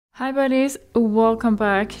Hi buddies, welcome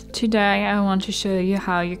back. Today I want to show you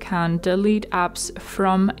how you can delete apps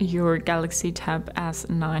from your Galaxy Tab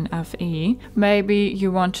S9 FE. Maybe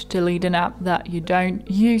you want to delete an app that you don't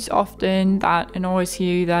use often, that annoys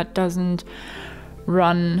you, that doesn't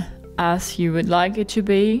run as you would like it to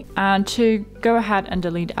be. And to go ahead and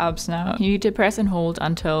delete apps now, you need to press and hold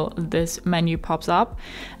until this menu pops up,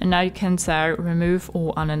 and now you can say remove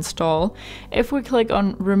or uninstall. If we click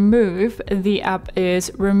on remove, the app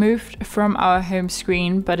is removed from our home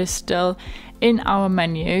screen but is still in our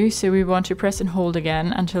menu, so we want to press and hold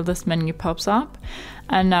again until this menu pops up,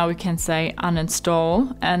 and now we can say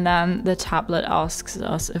uninstall, and then the tablet asks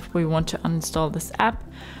us if we want to uninstall this app.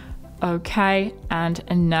 Okay, and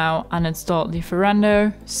now uninstall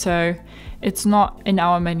Lieferando, so it's not in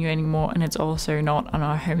our menu anymore and it's also not on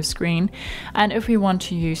our home screen. And if we want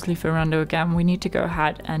to use Lieferando again, we need to go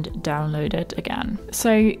ahead and download it again.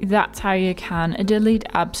 So that's how you can delete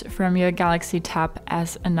apps from your Galaxy Tab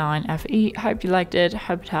S9 FE. Hope you liked it,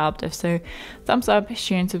 hope it helped. If so, thumbs up,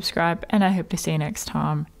 share and subscribe, and I hope to see you next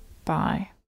time. Bye.